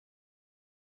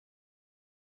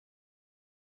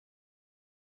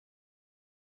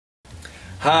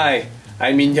Hi,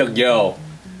 I'm Inhyeok Yeo.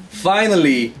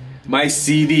 Finally, my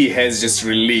CD has just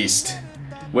released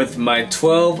with my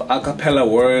 12 a cappella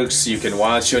works you can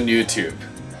watch on YouTube.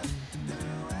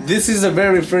 This is the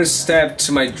very first step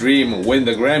to my dream win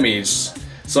the Grammys,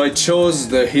 so I chose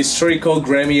the historical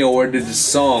Grammy awarded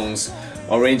songs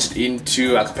arranged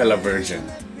into a cappella version,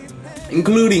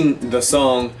 including the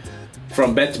song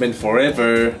from Batman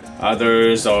Forever.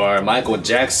 Others are Michael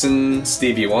Jackson,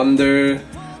 Stevie Wonder.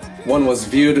 One was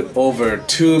viewed over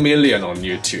 2 million on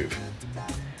YouTube.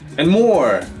 And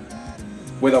more,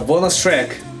 with a bonus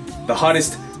track, the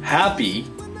hottest Happy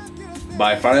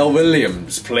by Pharrell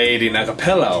Williams, played in a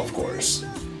cappella, of course.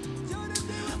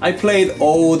 I played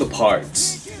all the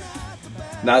parts,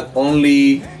 not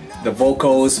only the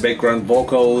vocals, background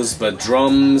vocals, but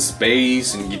drums,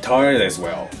 bass, and guitar as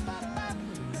well.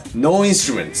 No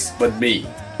instruments but me,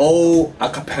 all a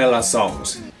cappella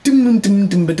songs.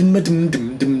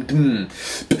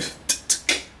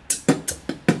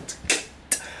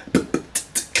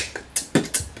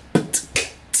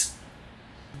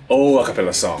 All a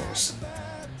cappella songs.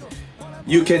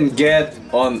 You can get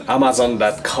on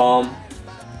Amazon.com,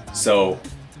 so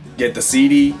get the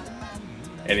CD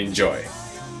and enjoy.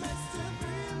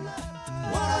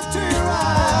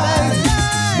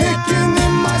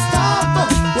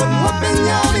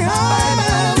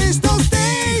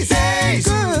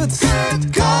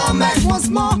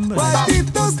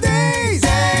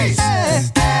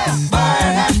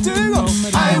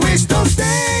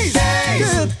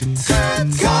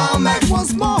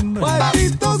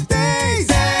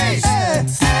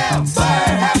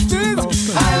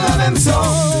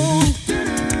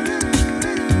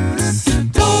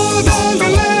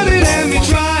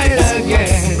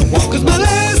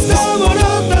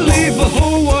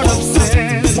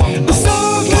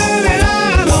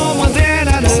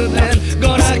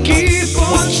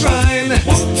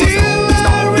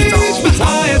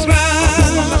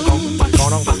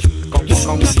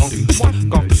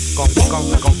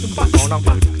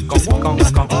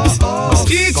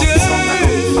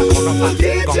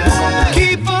 Teacher,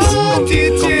 keep on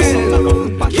teaching.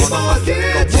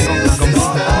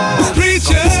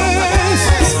 Preachers,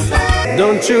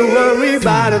 don't you worry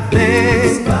about a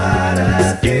thing.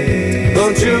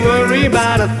 Don't you worry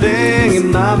about a thing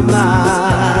in my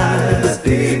mind,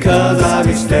 'cause I'll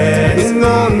be standing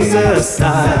on the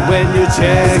side when you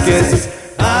check it.